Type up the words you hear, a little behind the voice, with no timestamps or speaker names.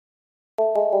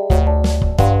Manimal.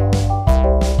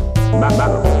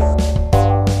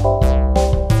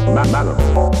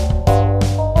 Manimal.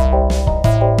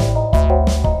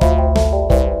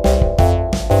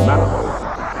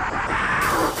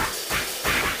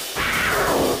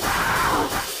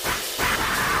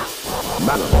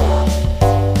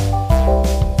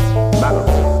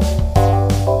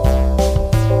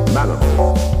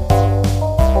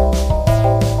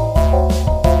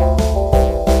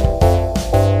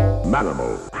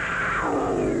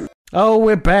 Oh,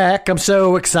 we're back. I'm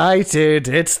so excited.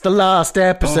 It's the last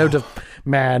episode of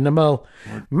Manimal.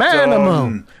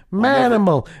 Manimal.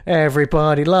 Manimal.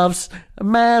 Everybody loves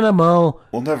Manimal.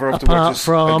 We'll never have to apart watch this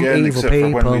from again evil except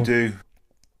people. for when we do.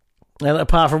 And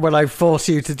apart from when I force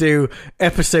you to do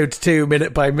episode 2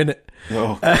 minute by minute.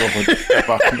 Oh, God,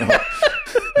 backing up.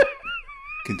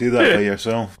 You can do that by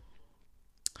yourself.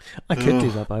 I could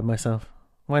do that by myself.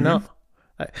 Why not?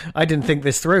 I didn't think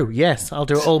this through. Yes, I'll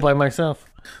do it all by myself.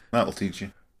 That'll teach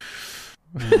you.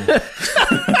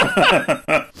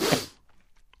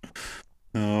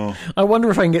 Oh. I wonder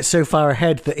if I can get so far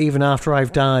ahead that even after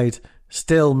I've died,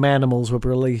 still Manimals will be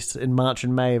released in March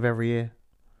and May of every year.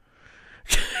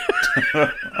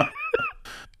 I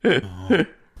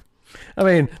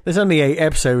mean, there's only 8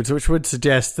 episodes, which would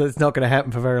suggest that it's not going to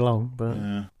happen for very long. But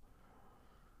Yeah.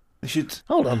 They should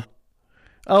hold on.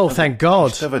 Oh, thank God!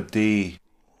 Just have a day,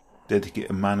 dedicate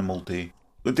a Manimal day.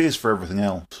 The day's for everything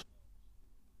else.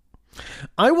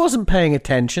 I wasn't paying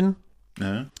attention.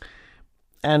 No.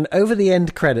 And over the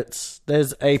end credits,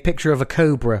 there's a picture of a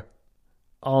cobra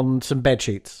on some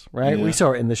bedsheets, right? Yeah. We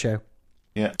saw it in the show.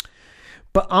 Yeah.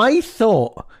 But I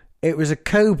thought it was a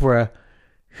cobra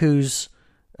whose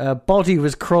body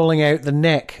was crawling out the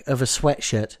neck of a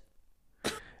sweatshirt.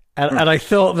 And I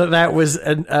thought that was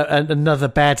another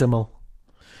Badimal.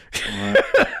 Right.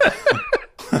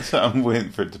 I'm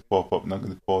waiting for it to pop up and I'm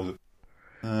going to pause it.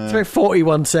 It's about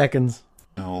 41 seconds.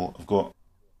 No, I've got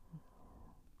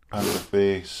Panther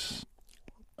face.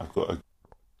 I've got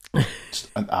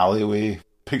an alleyway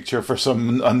picture for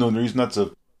some unknown reason. That's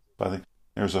a bad thing.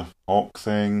 There's a hawk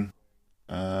thing.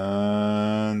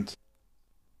 And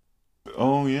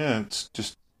oh yeah, it's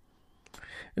just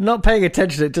not paying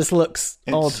attention. It just looks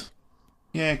odd.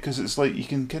 Yeah, because it's like you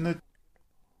can kind of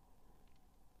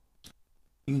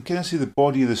see the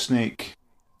body of the snake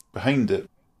behind it,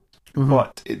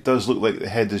 but it does look like the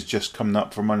head is just coming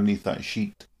up from underneath that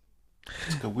sheet.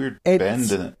 It's like a weird bend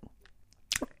in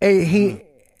it.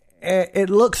 It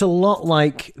looks a lot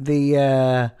like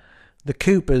the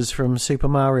Koopas from Super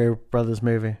Mario Brothers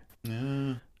movie.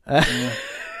 Yeah. Yeah.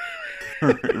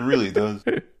 It really does.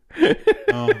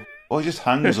 Well, it just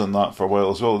hangs on that for a while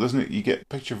as well, doesn't it? You get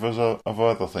pictures of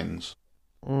other things.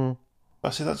 I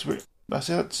say that's weird. I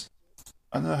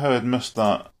don't know how I'd missed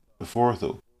that before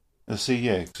though. I say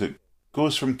because it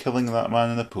goes from killing that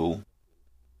man in the pool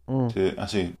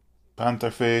to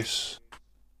Panther face,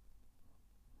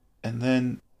 and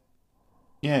then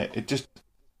it just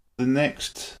the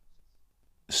next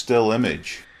still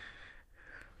image.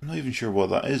 I'm not even sure what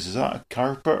that is. Is that a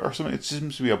carpet or something? It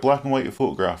seems to be a black and white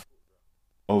photograph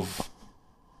of.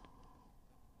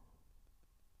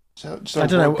 Is that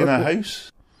just a rug in a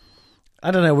house?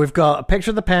 I don't know. We've got a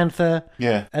picture of the panther.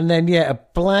 Yeah. And then a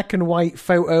black and white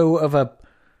photo of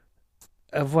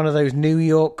one of those New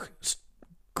York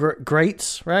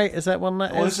grates, right? Is that one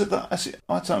that is? Is it that? I see.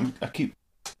 I keep.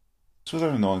 It's whether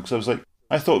annoying because I was like,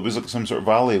 I thought it was like some sort of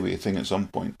alleyway thing at some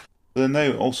point, but then now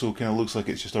it also kind of looks like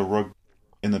it's just a rug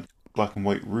in a black and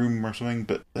white room or something.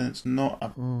 But then it's not.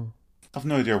 I've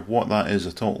no idea what that is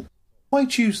at all. Why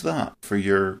choose that for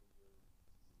your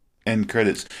end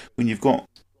credits when you've got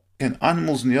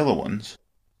animals in the other ones?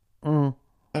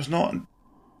 There's not.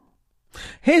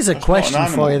 Here's a question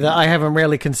for you that I haven't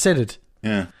really considered.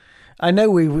 Yeah. I know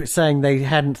we were saying they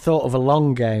hadn't thought of a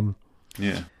long game.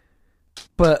 Yeah.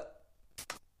 But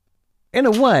in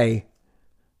a way,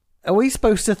 are we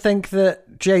supposed to think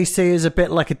that JC is a bit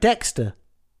like a Dexter?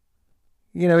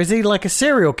 You know, is he like a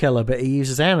serial killer, but he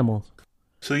uses animals?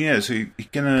 So he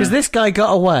can. Because this guy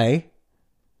got away.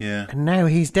 Yeah. And now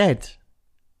he's dead.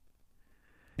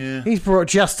 Yeah. He's brought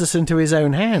justice into his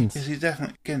own hands. Yes, he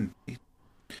definitely can.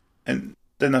 And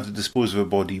didn't have to dispose of a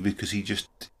body because he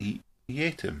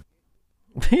ate him.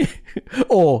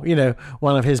 Or,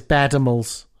 one of his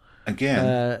badimals.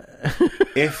 Again,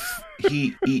 if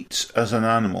he eats as an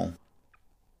animal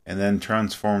and then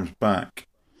transforms back,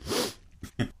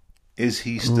 is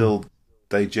he still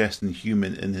digesting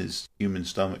human in his human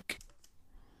stomach?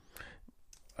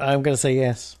 I'm going to say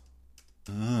yes.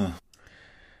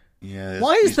 Yeah.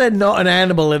 Why is there not an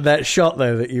animal in that shot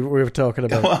though that we were talking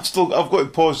about? I've got to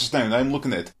pause just now. And I'm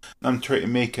looking at it. And I'm trying to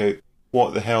make out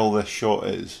what the hell this shot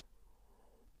is,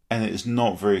 and it is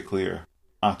not very clear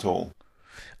at all.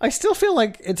 I still feel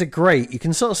like it's a grate. You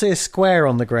can sort of see a square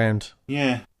on the ground.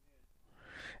 Yeah.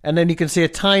 And then you can see a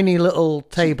tiny little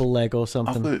table leg or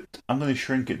something. I'm going to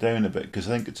shrink it down a bit because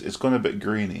I think it's gone a bit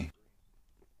grainy.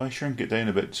 If I shrink it down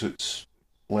a bit so it's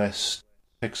less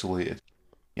pixelated.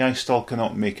 Yeah, I still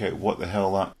cannot make out what the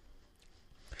hell that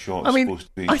shot is supposed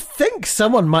to be. I think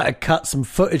someone might have cut some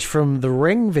footage from the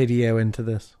Ring video into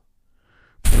this.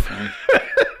 Right.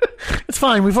 It's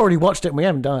fine, we've already watched it and we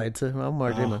haven't died, so I'm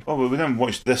worried about it. Oh, well, we haven't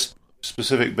watched this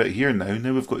specific bit here now.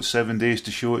 Now we've got 7 days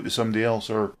to show it to somebody else,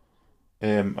 or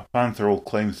a panther will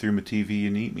climb through my TV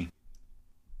and eat me.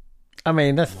 I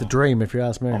mean, that's the dream, if you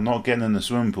ask me. I'm not getting in the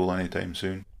swimming pool anytime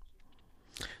soon.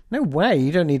 No way,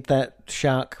 you don't need that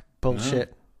shark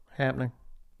bullshit happening.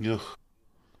 Ugh.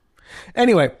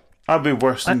 Anyway. That'd be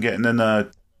worse than getting in a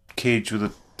cage with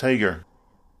a tiger.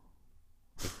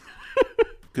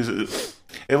 Because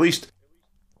at least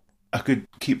I could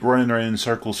keep running around in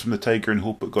circles from the tiger and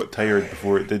hope it got tired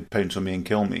before it did pounce on me and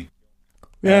kill me.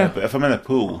 Yeah. But if I'm in a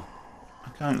pool, I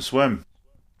can't swim.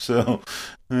 So,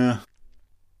 yeah,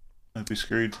 I'd be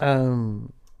screwed. Well,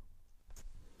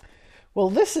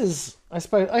 this is, I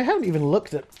suppose, I haven't even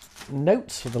looked at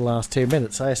notes for the last 2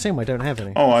 minutes. I assume I don't have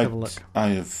any. Oh, Let's have a look. I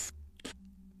have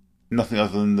nothing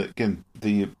other than again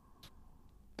the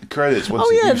credits. Once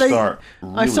start,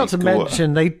 really I forgot to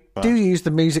mention they fast. do use the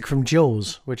music from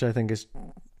Jaws, which I think is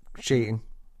cheating.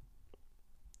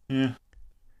 Yeah.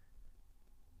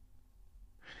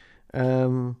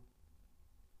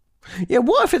 Yeah,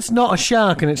 what if it's not a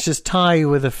shark and it's just Ty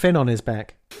with a fin on his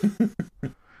back?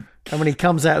 And when he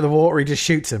comes out of the water, he just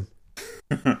shoots him.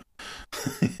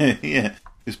 Yeah,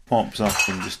 just pops up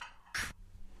and just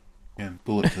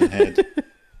bullet to the head.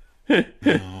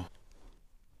 Oh.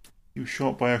 You were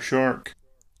shot by a shark.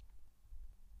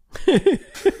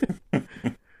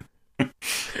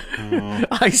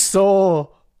 I saw.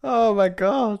 Oh my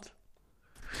god.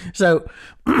 So,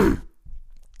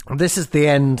 this is the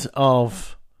end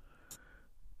of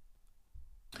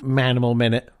Manimal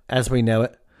Minute as we know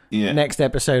it. Yeah. Next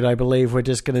episode, I believe we're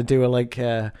just going to do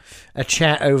a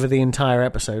chat over the entire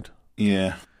episode.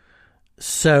 Yeah.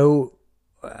 So,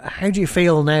 how do you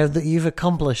feel now that you've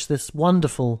accomplished this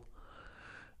wonderful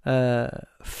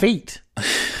feat?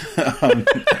 A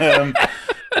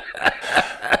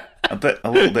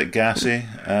little bit gassy.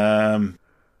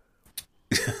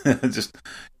 Just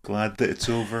glad that it's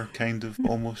over, kind of,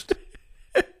 almost.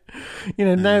 You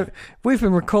know, now we've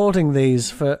been recording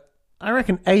these for, I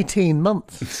reckon, 18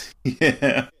 months.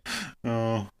 Yeah.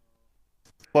 Oh.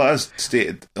 Well, as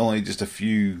stated only just a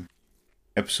few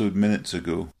episode minutes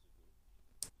ago,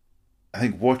 I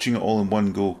think watching it all in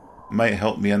one go might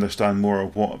help me understand more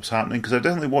of what was happening, because I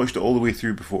definitely watched it all the way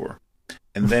through before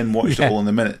and then watched it all in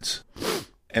the minutes.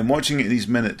 And watching it in these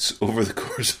minutes over the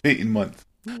course of 18 months,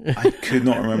 I could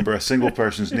not remember a single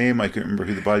person's name. I couldn't remember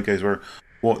who the bad guys were,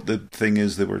 what the thing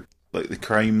is they were, like the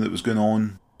crime that was going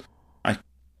on. I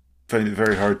found it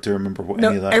very hard to remember what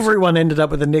any of that. Everyone ended up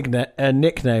with a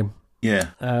nickname. Yeah.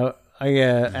 I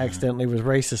accidentally was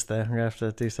racist there. I'm going to have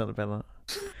to do something about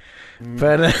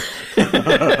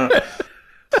that.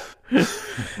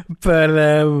 But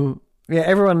yeah,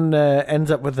 everyone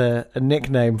ends up with a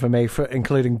nickname for me,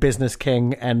 including Business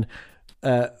King and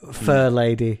Fur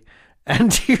Lady.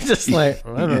 And you're just like,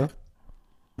 I don't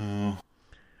know.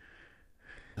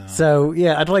 So,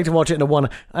 yeah, I'd like to watch it in a one.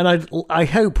 And I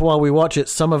hope while we watch it,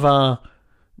 some of our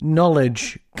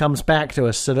knowledge comes back to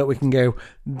us so that we can go,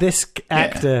 this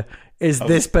actor is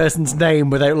this person's name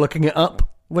without looking it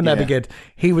up. Wouldn't that be good?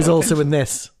 He was also in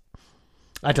this.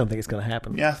 I don't think it's going to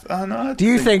happen. Yeah, no, do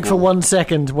you think for 1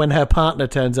 second when her partner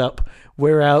turns up,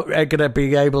 we're going to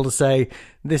be able to say,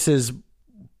 this is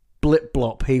Blip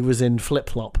Blop, he was in Flip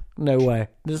Flop? No way.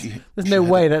 There's no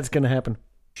way that's going to happen.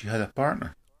 She had a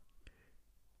partner.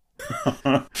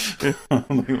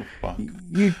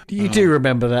 You do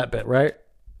remember that bit, right?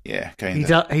 Yeah,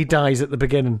 kind of. He dies at the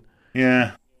beginning.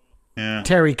 Yeah.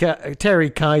 Terry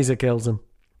Kaiser kills him.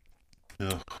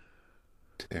 Ugh.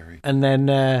 Terry. And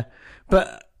then,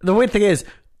 but the weird thing is,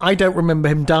 I don't remember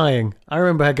him dying. I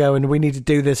remember her going, we need to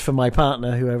do this for my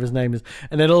partner, whoever his name is.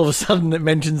 And then all of a sudden it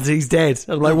mentions he's dead.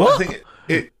 I'm like, what? I think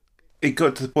it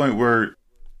got to the point where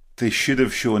they should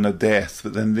have shown a death,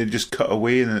 but then they just cut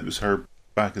away and it was her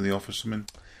back in the office.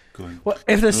 Going, well,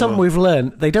 if there's something we've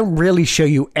learned, they don't really show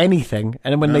you anything.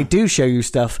 And when they do show you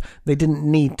stuff, they didn't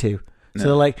need to. So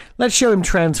they're like, let's show him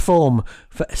transform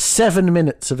for 7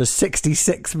 minutes of a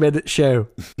 66-minute show.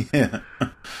 Yeah.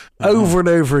 Over and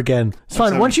over again. It's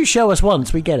fine. Once you show us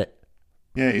once, we get it.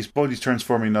 Yeah, his body's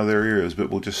transforming in other areas, but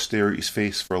we'll just stare at his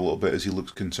face for a little bit as he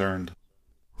looks concerned.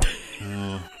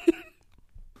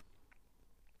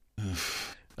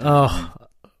 Oh,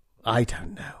 I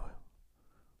don't know.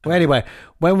 Well, anyway,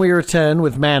 when we return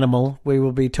with Manimal, we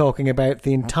will be talking about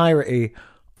the entirety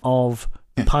of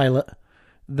Pilot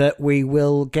that we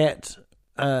will get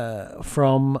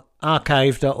from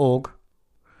archive.org.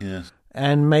 Yes.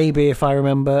 And maybe, if I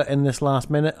remember in this last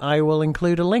minute, I will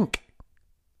include a link.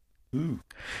 Ooh.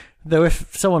 Though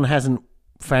if someone hasn't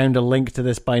found a link to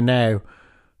this by now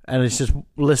and is just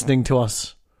listening to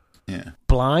us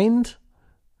blind,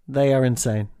 they are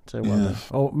insane. So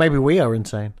or maybe we are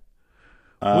insane.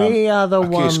 We are the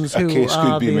ones who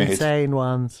are the insane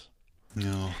ones.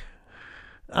 No.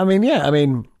 I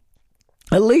mean,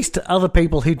 at least other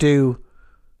people who do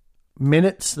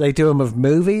minutes, they do them of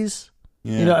movies.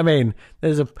 Yeah. You know what I mean?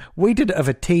 We did it of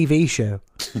a TV show.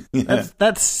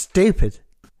 That's stupid.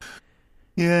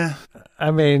 Yeah. I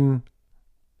mean,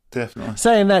 definitely.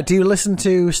 Saying that, do you listen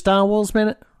to Star Wars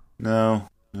Minute? No.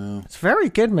 It's very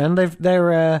good, man.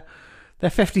 They're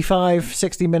 55,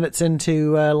 60 minutes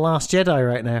into Last Jedi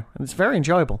right now, and it's very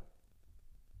enjoyable.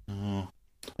 Oh.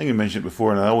 I think you mentioned it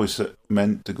before, and I always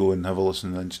meant to go and have a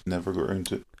listen, and I just never got around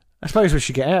to it. I suppose we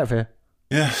should get out of here.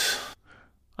 Yes.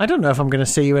 I don't know if I'm going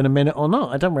to see you in a minute or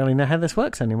not. I don't really know how this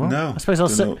works anymore. No. I suppose I'll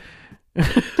sit.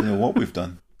 Don't know what we've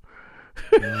done.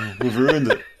 We've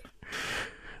ruined it.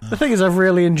 The thing is, I've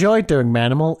really enjoyed doing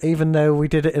Manimal, even though we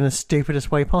did it in the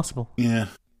stupidest way possible. Yeah.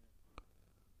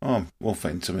 Oh, we'll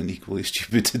find something equally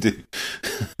stupid to do.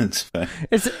 It's fine.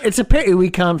 It's a pity we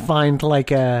can't find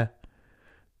like a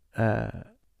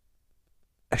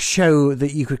show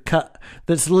that you could cut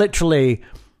that's literally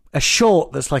a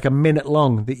short that's like a minute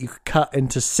long that you could cut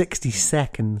into 60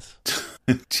 seconds.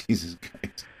 Jesus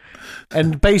Christ.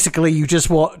 And basically you just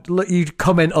you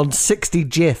comment on 60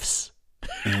 GIFs.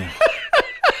 Oh.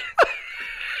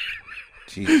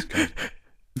 Jesus Christ.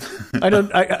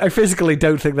 I physically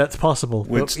don't think that's possible.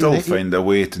 We'd still find a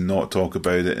way to not talk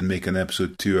about it and make an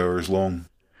episode 2 hours long.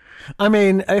 I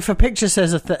mean, if a picture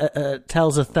says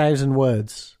tells 1,000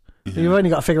 words, you've only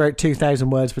got to figure out 2,000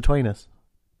 words between us.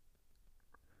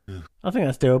 Yeah. I think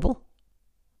that's doable.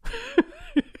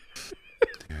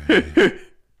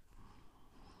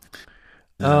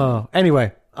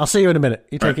 Anyway, I'll see you in a minute.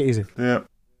 You take it easy. Yeah.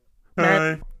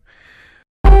 Bye.